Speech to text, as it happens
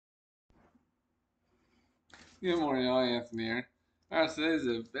Good morning, all. Anthony here. Alright, so today's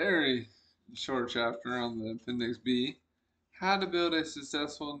a very short chapter on the Appendix B. How to build a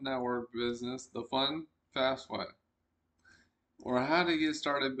successful network business the fun, fast way. Or how to get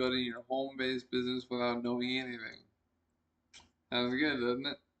started building your home-based business without knowing anything. Sounds good, doesn't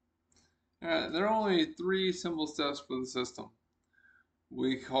it? Alright, there are only 3 simple steps for the system.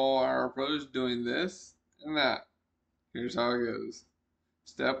 We call our approach doing this and that. Here's how it goes.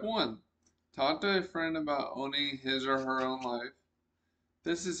 Step 1. Talk to a friend about owning his or her own life.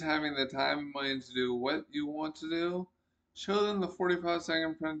 This is having the time and money to do what you want to do. Show them the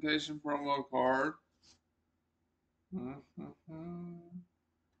 45-second presentation promo card.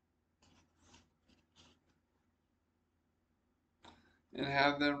 And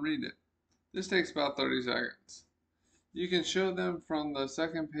have them read it. This takes about 30 seconds. You can show them from the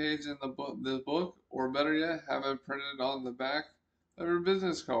second page in the book, or better yet, have it printed on the back of your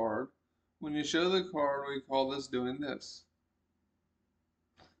business card. When you show the card, we call this doing this.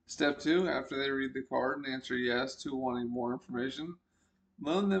 Step 2, after they read the card and answer yes to wanting more information,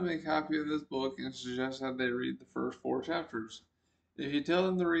 loan them a copy of this book and suggest that they read the first 4 chapters. If you tell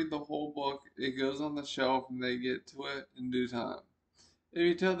them to read the whole book, it goes on the shelf and they get to it in due time. If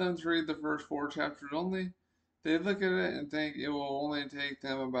you tell them to read the first 4 chapters only, they look at it and think it will only take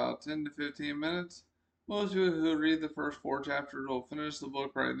them about 10 to 15 minutes. Most people who read the first 4 chapters will finish the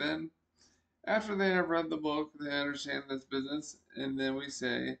book right then. After they have read the book, they understand this business, and then we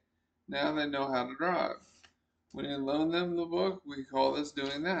say, now they know how to drive. When you loan them the book, we call this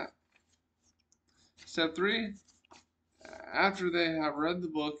doing that. Step 3, after they have read the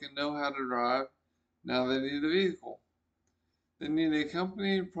book and know how to drive, now they need a vehicle. They need a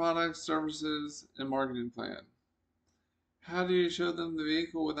company, products, services, and marketing plan. How do you show them the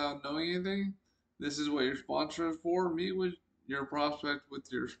vehicle without knowing anything? This is what your sponsor is for. Meet with your prospect with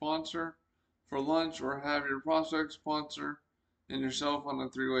your sponsor for lunch, or have your prospect sponsor and yourself on a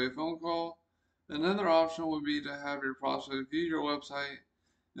 3-way phone call. Another option would be to have your prospect view your website,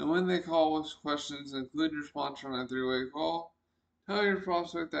 and when they call with questions, include your sponsor on a 3-way call. Tell your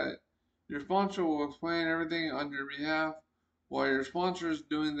prospect that your sponsor will explain everything on your behalf. While your sponsor is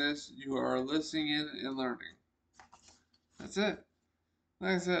doing this, you are listening in and learning. That's it.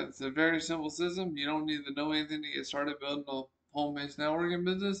 Like I said, it's a very simple system. You don't need to know anything to get started building a home-based networking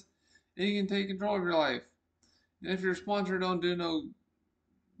business, and you can take control of your life. And if your sponsor don't do no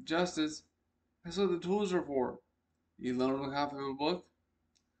justice, that's what the tools are for. You loan them a copy of a book.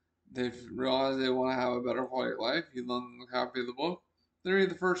 They realize they want to have a better quality of life. You loan them a copy of the book. They read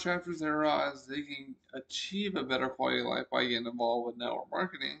the first chapters. They realize they can achieve a better quality of life by getting involved with network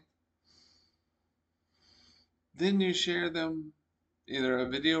marketing. Then you share them either a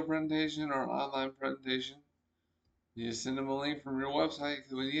video presentation or an online presentation. You just send them a link from your website,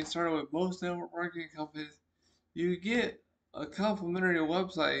 because when you get started with most network marketing companies, you get a complimentary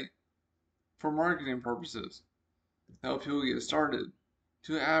website for marketing purposes to help people get started,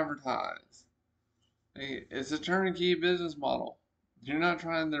 to advertise. It's a turnkey business model. You're not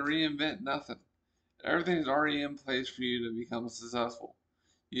trying to reinvent nothing. Everything's already in place for you to become successful.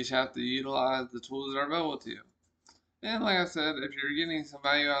 You just have to utilize the tools that are available to you. And like I said, if you're getting some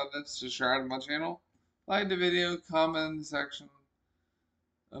value out of this, subscribe to my channel, like the video, comment in the section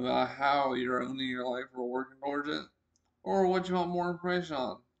about how you're owning your life or working towards it, or what you want more information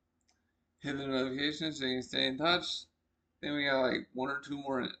on. Hit the notifications so you can stay in touch. Then we got like 1 or 2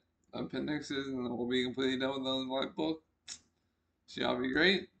 more appendixes, and then we'll be completely done with the white book. So y'all be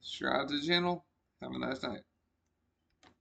great. Subscribe to the channel. Have a nice night.